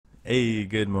Hey,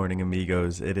 good morning,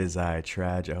 amigos. It is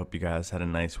Traj. I hope you guys had a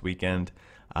nice weekend.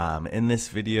 In this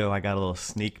video, I got a little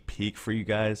sneak peek for you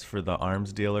guys for the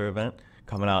arms dealer event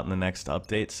coming out in the next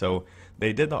update. So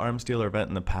they did the arms dealer event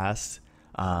in the past.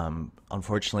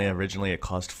 Unfortunately, originally it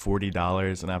cost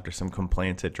 $40, and after some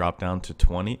complaints, it dropped down to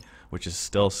 $20, which is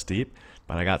still steep.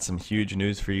 But I got some huge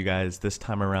news for you guys. This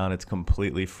time around, it's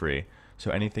completely free.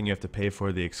 So anything you have to pay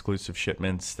for, the exclusive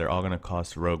shipments, they're all going to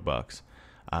cost Rogue-Bucks.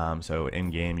 So in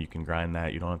game you can grind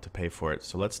that, you don't have to pay for it.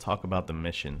 So let's talk about the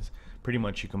missions. Pretty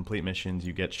much you complete missions,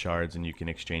 you get shards, and you can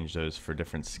exchange those for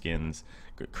different skins,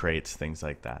 crates, things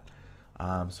like that.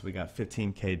 So we got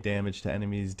 15k damage to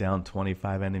enemies, down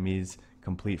 25 enemies,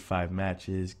 complete 5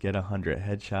 matches, get 100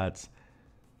 headshots,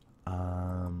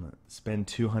 spend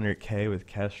 200k with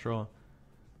Kestrel,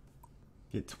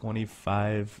 get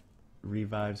 25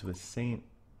 revives with Saint,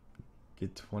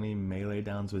 get 20 melee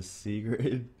downs with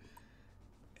Sigrid,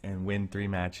 and win 3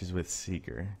 matches with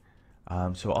Seeker.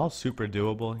 So all super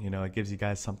doable. You know, it gives you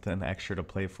guys something extra to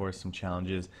play for, some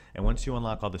challenges. And once you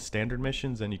unlock all the standard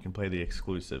missions, then you can play the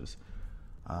exclusives.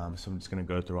 So I'm just going to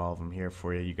go through all of them here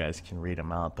for you. You guys can read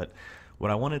them out. But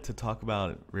what I wanted to talk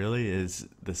about really is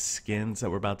the skins that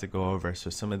we're about to go over.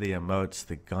 So some of the emotes,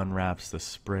 the gun wraps, the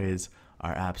sprays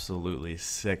are absolutely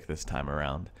sick this time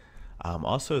around.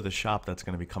 Also, the shop that's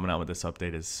going to be coming out with this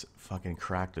update is fucking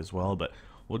cracked as well. But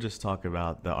we'll just talk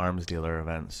about the arms dealer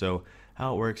event. So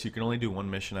how it works, you can only do one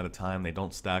mission at a time. They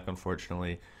don't stack,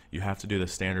 unfortunately. You have to do the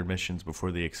standard missions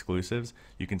before the exclusives.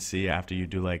 You can see after you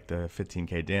do like the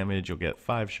 15k damage, you'll get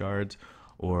 5 shards,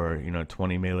 or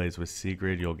 20 melees with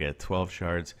Sigrid, you'll get 12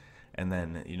 shards. And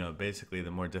then basically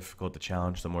the more difficult the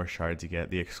challenge, the more shards you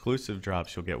get. The exclusive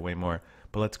drops, you'll get way more.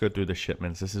 But let's go through the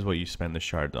shipments. This is what you spend the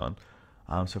shards on.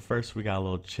 So first we got a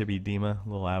little Chibi Dima,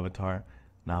 little avatar,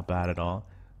 not bad at all.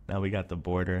 Now we got the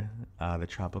border, the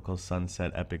tropical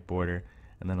sunset epic border,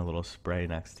 and then a little spray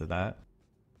next to that.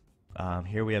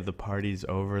 Here we have the parties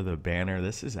over, the banner.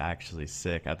 This is actually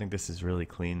sick. I think this is really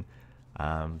clean.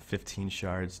 15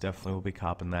 shards, definitely will be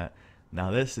copping that. Now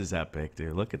this is epic,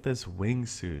 dude. Look at this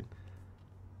wingsuit.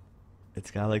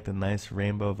 It's got like the nice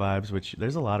rainbow vibes, which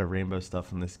there's a lot of rainbow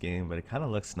stuff in this game, but it kind of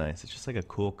looks nice. It's just like a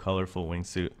cool, colorful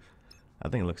wingsuit. I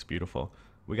think it looks beautiful.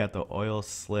 We got the oil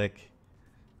slick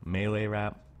melee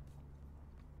wrap.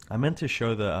 I meant to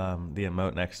show the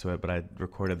emote next to it, but I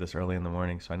recorded this early in the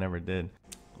morning, so I never did.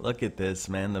 Look at this,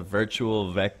 man. The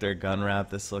virtual vector gun wrap.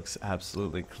 This looks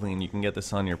absolutely clean. You can get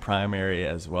this on your primary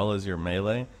as well as your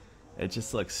melee. It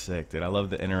just looks sick, dude. I love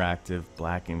the interactive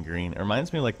black and green. It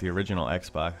reminds me of like the original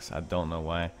Xbox. I don't know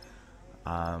why.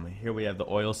 Here we have the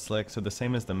oil slick. So the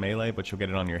same as the melee, but you'll get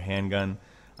it on your handgun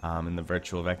and the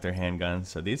virtual vector handgun.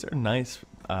 So these are nice,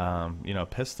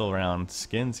 pistol round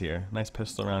skins here. Nice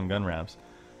pistol round gun wraps.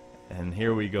 And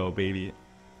here we go, baby.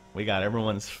 We got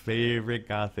everyone's favorite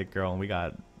gothic girl, and we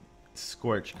got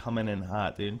Scorch coming in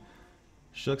hot, dude.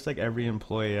 She looks like every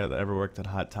employee that ever worked at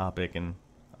Hot Topic, and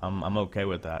I'm okay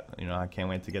with that. I can't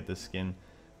wait to get this skin.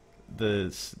 The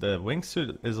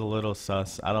wingsuit is a little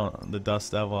sus. The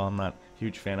Dust Devil, I'm not a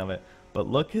huge fan of it. But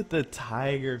look at the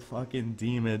tiger fucking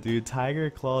Dima, dude. Tiger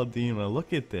Claw Dima.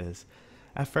 Look at this.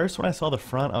 At first, when I saw the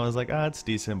front, I was like, it's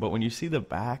decent. But when you see the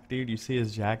back, dude, you see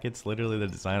his jacket's literally the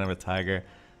design of a tiger.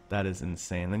 That is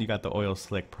insane. Then you got the oil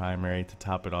slick primary to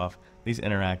top it off. These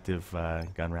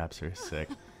interactive gun wraps are sick.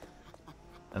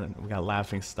 And then we got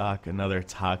Laughing Stock, another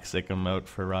toxic emote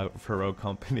for Rogue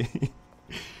Company.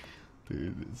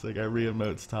 Dude, it's like every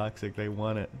emote's toxic. They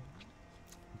want it.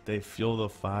 They fuel the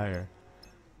fire.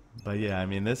 But yeah, I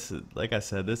mean, this, like I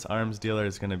said, this arms dealer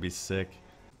is going to be sick.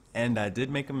 And I did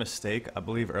make a mistake. I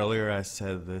believe earlier I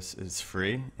said this is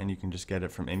free and you can just get it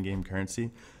from in-game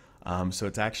currency. So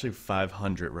it's actually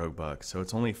 500 Rogue-Bucks. So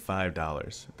it's only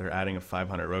 $5. They're adding a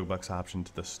 500 Rogue-Bucks option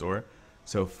to the store.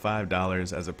 So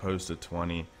 $5 as opposed to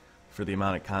 20 for the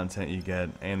amount of content you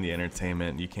get and the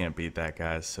entertainment. You can't beat that,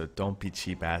 guys. So don't be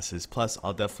cheap asses. Plus,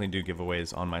 I'll definitely do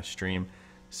giveaways on my stream.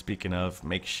 Speaking of,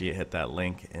 make sure you hit that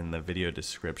link in the video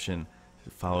description.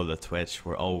 Follow the Twitch.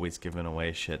 We're always giving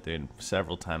away shit, dude,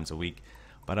 several times a week.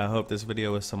 But I hope this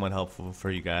video was somewhat helpful for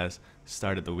you guys.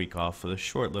 Started the week off with a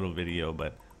short little video,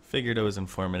 but figured it was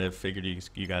informative. Figured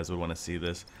you guys would want to see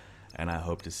this. And I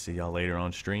hope to see y'all later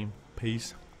on stream.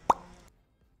 Peace.